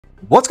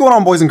What's going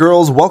on, boys and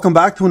girls? Welcome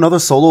back to another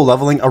solo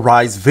leveling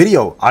Arise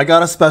video. I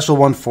got a special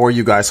one for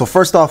you guys. So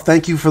first off,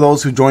 thank you for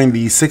those who joined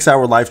the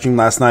 6-hour live stream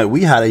last night.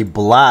 We had a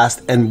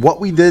blast, and what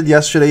we did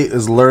yesterday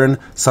is learn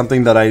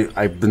something that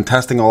I've been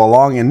testing all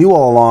along and knew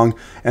all along,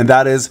 and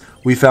that is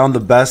we found the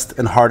best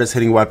and hardest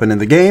hitting weapon in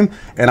the game,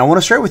 and I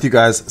want to share it with you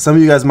guys. Some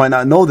of you guys might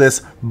not know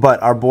this, but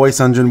our boy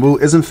Sun Jin Woo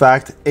is in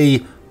fact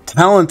a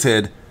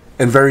talented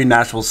and very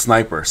natural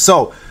sniper.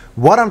 So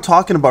what I'm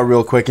talking about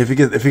real quick, if you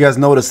guys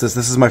notice this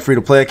is my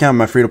free-to-play account,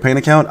 my free-to-paint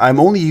account. I'm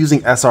only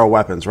using SR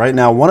weapons. Right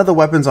now, one of the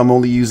weapons I'm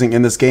only using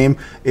in this game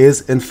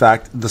is, in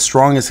fact, the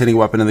strongest hitting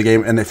weapon in the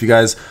game. And if you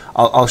guys,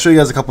 I'll show you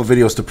guys a couple of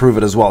videos to prove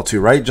it as well,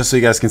 too, right? Just so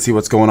you guys can see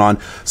what's going on.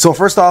 So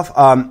first off,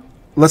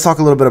 let's talk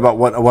a little bit about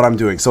what I'm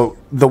doing. So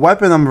the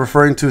weapon I'm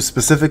referring to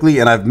specifically,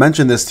 and I've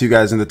mentioned this to you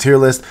guys in the tier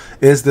list,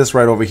 is this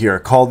right over here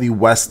called the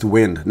West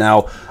Wind.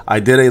 Now, I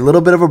did a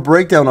little bit of a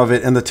breakdown of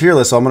it in the tier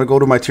list, so I'm going to go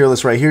to my tier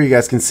list right here. You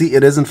guys can see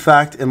it is in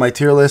fact in my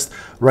tier list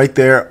right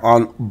there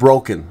on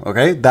Broken,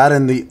 okay? That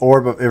and the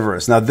Orb of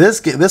Icarus. Now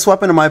this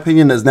weapon, in my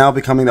opinion, is now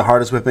becoming the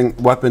hardest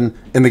weapon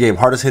in the game,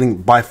 hardest hitting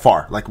by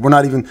far. Like we're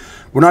not even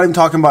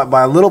talking about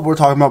by a little, we're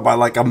talking about by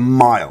like a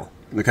mile,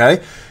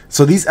 okay?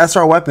 So these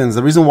SR weapons,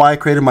 the reason why I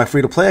created my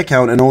free-to-play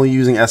account and only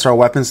using SR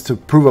weapons to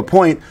prove a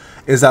point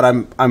is that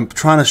I'm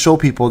trying to show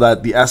people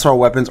that the SR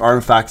weapons are in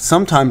fact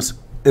sometimes,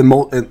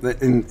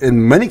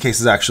 in many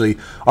cases actually,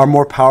 are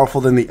more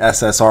powerful than the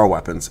SSR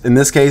weapons. In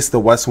this case, the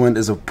West Wind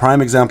is a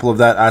prime example of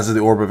that, as is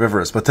the Orb of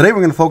Icarus. But today we're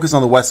going to focus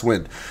on the West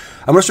Wind.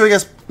 I'm going to show you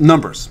guys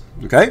numbers,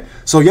 okay?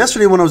 So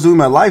yesterday when I was doing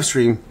my live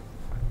stream,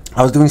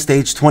 I was doing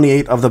stage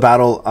 28 of the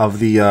battle of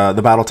the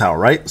battle tower,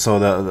 right? So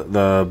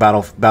the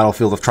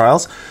battlefield of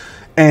trials.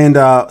 And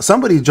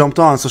somebody jumped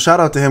on, so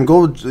shout out to him.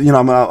 Go, you know,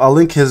 I'll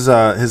link his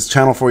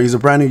channel for you. He's a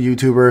brand new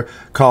YouTuber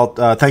called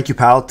Thank You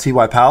Pal,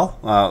 TY Pal.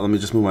 Let me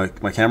just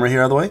move my camera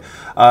here out of the way.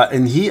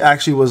 And he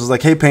actually was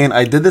like, "Hey Payne,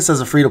 I did this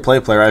as a free-to-play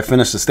player. I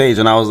finished the stage."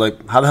 And I was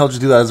like, "How the hell did you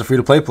do that as a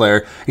free-to-play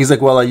player?" He's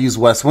like, "Well, I use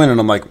West Wind." And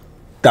I'm like,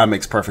 that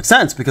makes perfect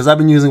sense, because I've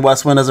been using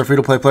West Wind as a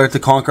free-to-play player to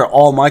conquer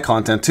all my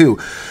content too.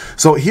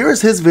 So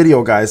here's his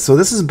video, guys. So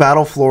this is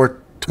Battle Floor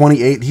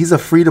 28. He's a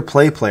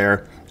free-to-play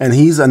player. And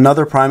he's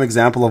another prime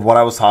example of what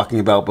I was talking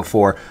about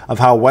before, of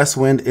how West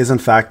Wind is in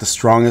fact the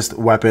strongest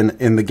weapon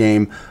in the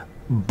game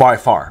by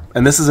far.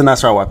 And this is an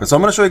SR weapon. So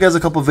I'm going to show you guys a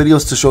couple of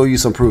videos to show you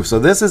some proof. So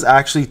this is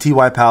actually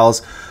TY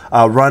Pal's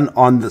run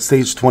on the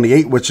stage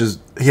 28, which is,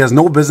 he has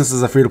no business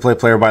as a free-to-play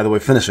player, by the way,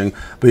 finishing.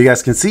 But you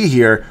guys can see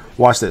here,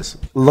 watch this.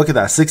 Look at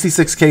that,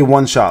 66k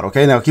one shot,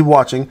 okay? Now keep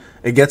watching.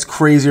 It gets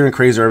crazier and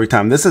crazier every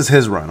time. This is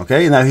his run,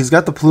 okay? Now he's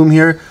got the plume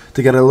here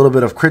to get a little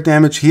bit of crit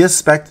damage. He has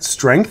spec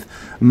strength.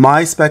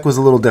 My spec was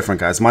a little different,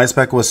 guys. My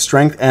spec was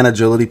strength and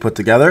agility put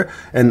together,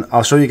 and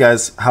I'll show you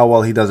guys how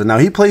well he does it. Now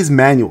he plays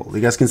manual.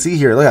 You guys can see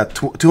here, look at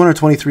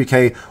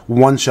 223k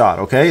one shot,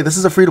 okay? This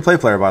is a free-to-play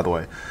player, by the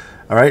way.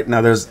 All right,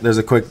 now there's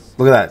a quick,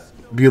 look at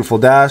that. Beautiful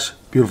dash,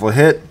 beautiful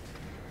hit.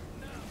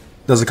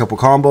 Does a couple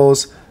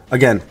combos.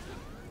 Again,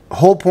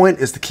 whole point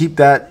is to keep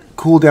that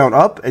cooldown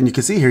up, and you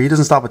can see here he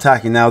doesn't stop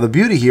attacking. Now the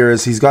beauty here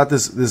is he's got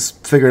this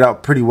figured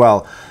out pretty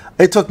well.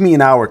 It took me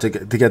an hour to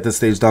get this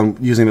stage done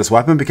using this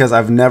weapon, because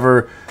I've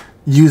never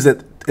used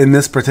it in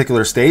this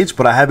particular stage,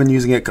 but I have been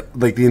using it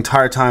like the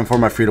entire time for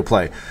my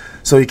free-to-play.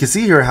 So you can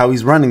see here how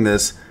he's running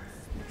this.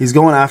 He's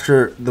going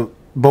after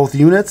both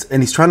units,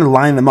 and he's trying to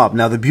line them up.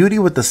 Now the beauty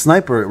with the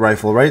sniper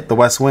rifle, right, the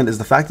West Wind, is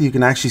the fact that you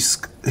can actually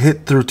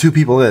hit through two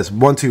people. This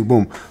 1, 2,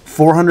 boom,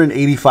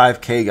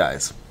 485k,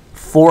 guys,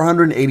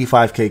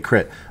 485k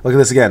crit. Look at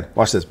this again.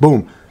 Watch this.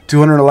 Boom,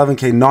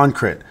 211k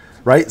non-crit.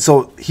 Right,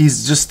 so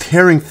he's just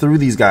tearing through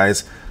these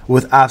guys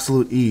with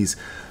absolute ease.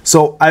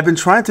 So I've been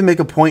trying to make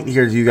a point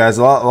here to you guys.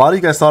 A lot of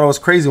you guys thought I was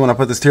crazy when I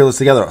put this tier list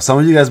together. Some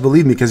of you guys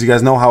believe me, because you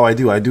guys know how I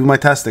do. I do my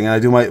testing and I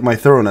do my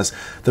thoroughness.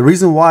 The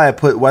reason why I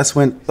put West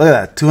Wind, look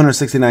at that,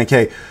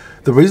 269k.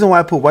 The reason why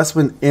I put West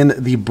Wind in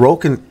the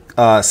Broken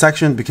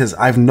section, because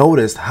I've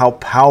noticed how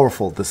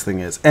powerful this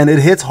thing is, and it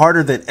hits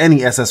harder than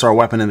any SSR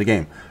weapon in the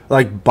game,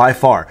 like by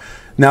far.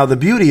 Now the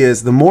beauty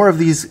is, the more of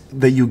these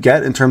that you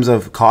get in terms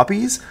of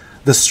copies,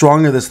 the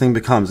stronger this thing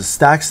becomes. It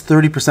stacks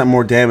 30%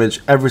 more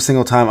damage every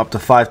single time, up to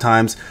 5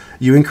 times.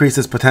 You increase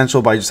its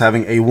potential by just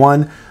having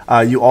A1.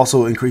 You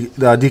also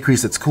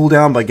decrease its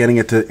cooldown by getting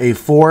it to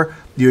A4.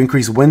 You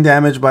increase wind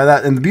damage by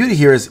that. And the beauty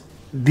here is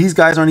these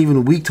guys aren't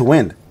even weak to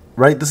wind,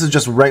 right? This is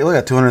just regular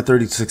at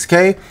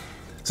 236k.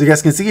 So you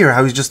guys can see here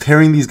how he's just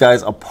tearing these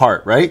guys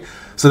apart, right?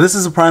 So this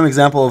is a prime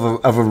example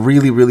of a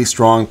really, really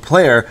strong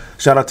player.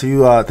 Shout out to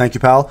you, Thank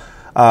You Pal.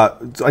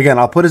 Again,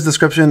 I'll put his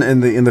description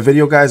in the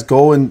video, guys.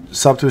 Go and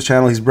sub to his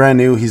channel. He's brand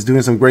new. He's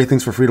doing some great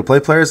things for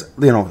free-to-play players.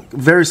 You know,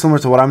 very similar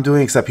to what I'm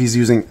doing, except he's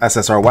using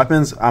SSR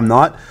weapons. I'm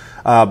not,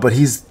 but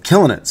he's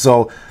killing it.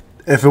 So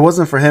if it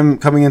wasn't for him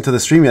coming into the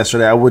stream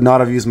yesterday, I would not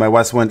have used my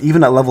West Wind.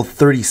 Even at level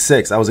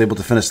 36, I was able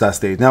to finish that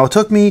stage. Now, it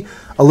took me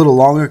a little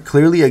longer,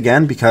 clearly,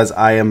 again, because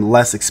I am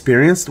less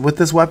experienced with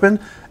this weapon,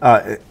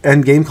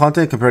 end game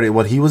content compared to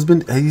what he's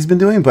been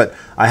doing, but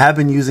I have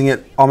been using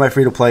it on my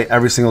free-to-play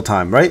every single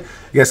time, right?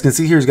 You guys can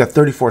see here he's got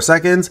 34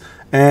 seconds,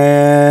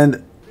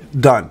 and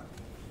done.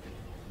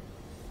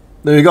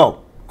 There you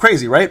go.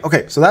 Crazy, right?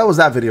 Okay, so that was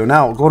that video.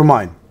 Now go to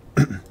mine.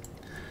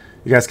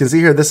 You guys can see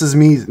here, this is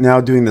me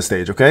now doing the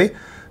stage, okay?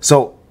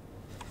 So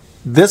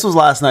this was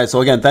last night.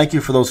 So again, thank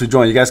you for those who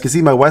joined. You guys can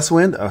see my West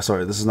Wind. Oh,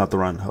 sorry, this is not the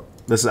run.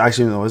 This is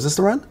actually, no, is this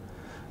the run?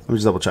 Let me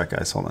just double check,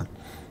 guys. Hold on.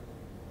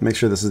 Make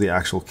sure this is the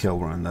actual kill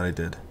run that I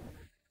did.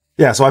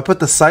 Yeah, so I put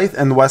the Scythe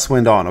and the West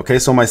Wind on, okay?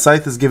 So my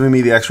Scythe is giving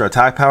me the extra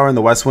attack power, and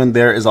the West Wind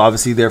there is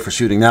obviously there for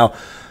shooting. Now,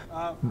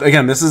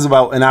 again, this is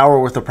about an hour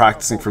worth of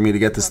practicing for me to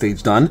get the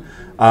stage done.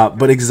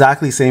 But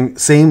exactly same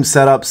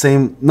setup,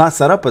 not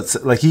setup, but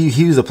like he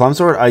used a plum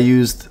sword. I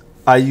used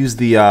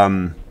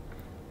the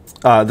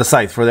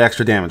Scythe for the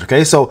extra damage.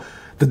 Okay, so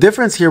the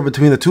difference here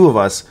between the two of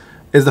us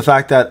is the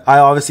fact that I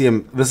obviously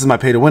am. This is my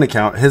pay to win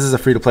account. His is a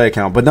free to play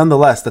account. But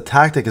nonetheless, the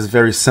tactic is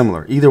very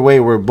similar. Either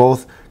way, we're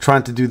both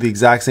trying to do the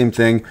exact same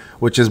thing,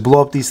 which is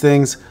blow up these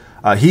things.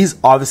 He's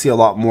obviously a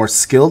lot more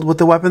skilled with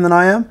the weapon than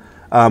I am.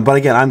 But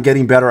again, I'm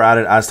getting better at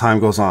it as time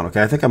goes on.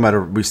 Okay, I think I might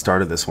have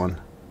restarted this one.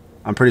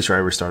 I'm pretty sure I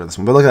restarted this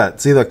one. But look at that.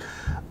 See, look.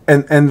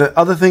 And the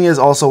other thing is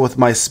also with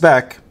my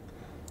spec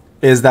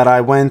is that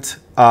I went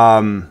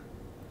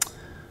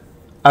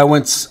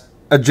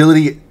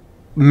agility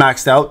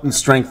maxed out and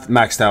strength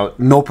maxed out,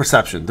 no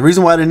perception. The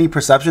reason why I didn't need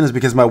perception is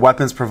because my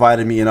weapons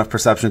provided me enough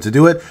perception to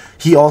do it.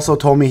 He also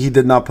told me he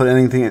did not put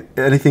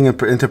anything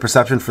into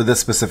perception for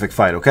this specific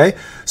fight, okay?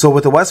 So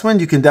with the West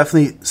Wind, you can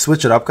definitely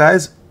switch it up,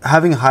 guys.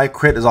 Having high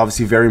crit is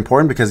obviously very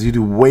important because you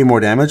do way more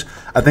damage.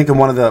 I think in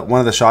one of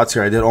the shots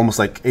here, I did almost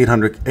like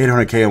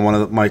 800k in one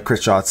of my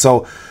crit shots.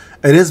 So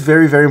it is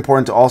very, very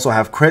important to also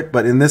have crit,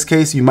 but in this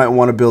case, you might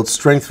want to build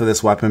strength for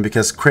this weapon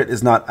because crit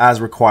is not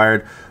as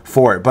required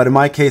for it. But in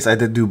my case, I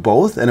did do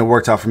both, and it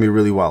worked out for me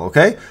really well,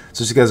 okay? So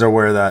just you guys are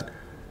aware of that.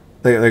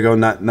 They go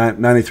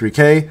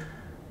 93k.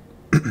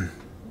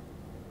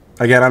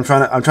 Again, I'm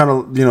trying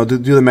to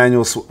do the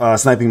manual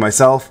sniping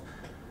myself,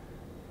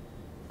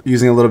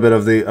 using a little bit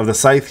of the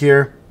Scythe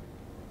here.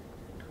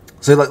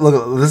 So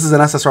look, this is an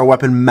SSR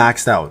weapon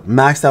maxed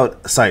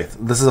out Scythe.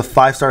 This is a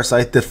 5-star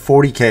Scythe, did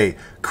 40k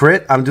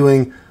crit. I'm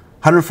doing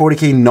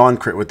 140k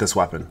non-crit with this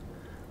weapon,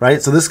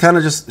 right? So this kind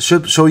of just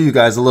should show you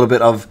guys a little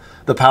bit of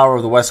the power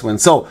of the West Wind.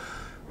 So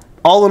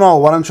all in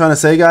all, what I'm trying to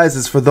say, guys,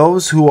 is for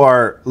those who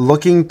are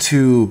looking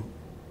to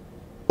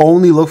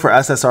only look for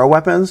SSR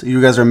weapons,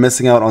 you guys are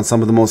missing out on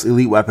some of the most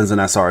elite weapons in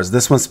SRs.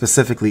 This one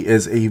specifically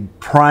is a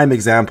prime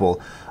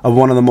example of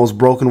one of the most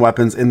broken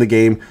weapons in the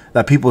game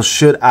that people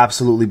should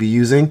absolutely be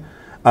using.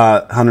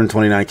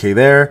 129k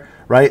there,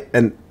 right?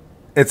 And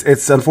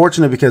it's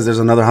unfortunate because there's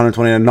another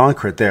 129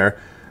 non-crit there.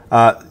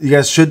 You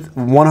guys should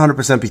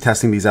 100% be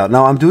testing these out.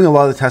 Now, I'm doing a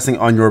lot of the testing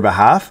on your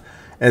behalf,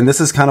 and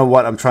this is kind of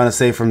what I'm trying to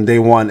say from day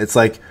one. It's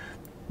like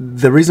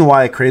the reason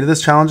why I created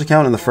this challenge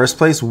account in the first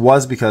place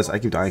was because I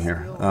keep dying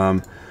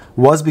here.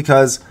 Was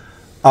because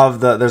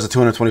of there's a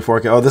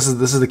 224k. Oh, this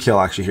is the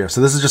kill actually here.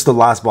 So this is just the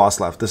last boss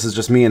left. This is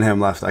just me and him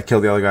left. I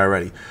killed the other guy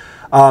already.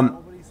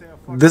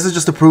 This is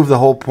just to prove the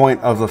whole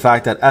point of the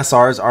fact that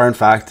SRs are in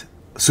fact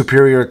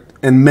superior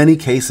in many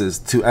cases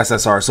to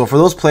SSR. So for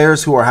those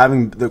players who are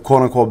having the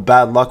quote unquote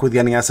bad luck with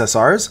getting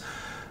SSRs,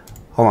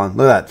 hold on,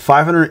 look at that,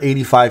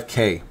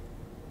 585k,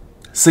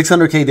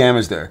 600k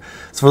damage there.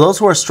 So for those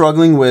who are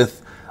struggling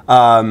with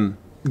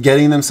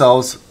getting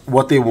themselves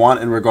what they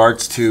want in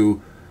regards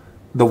to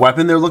the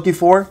weapon they're looking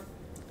for,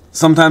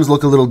 sometimes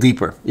look a little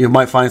deeper. You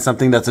might find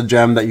something that's a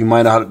gem that you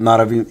might not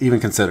have even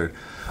considered.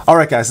 All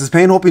right, guys, this is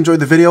Payne. Hope you enjoyed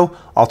the video.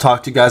 I'll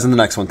talk to you guys in the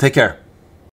next one. Take care.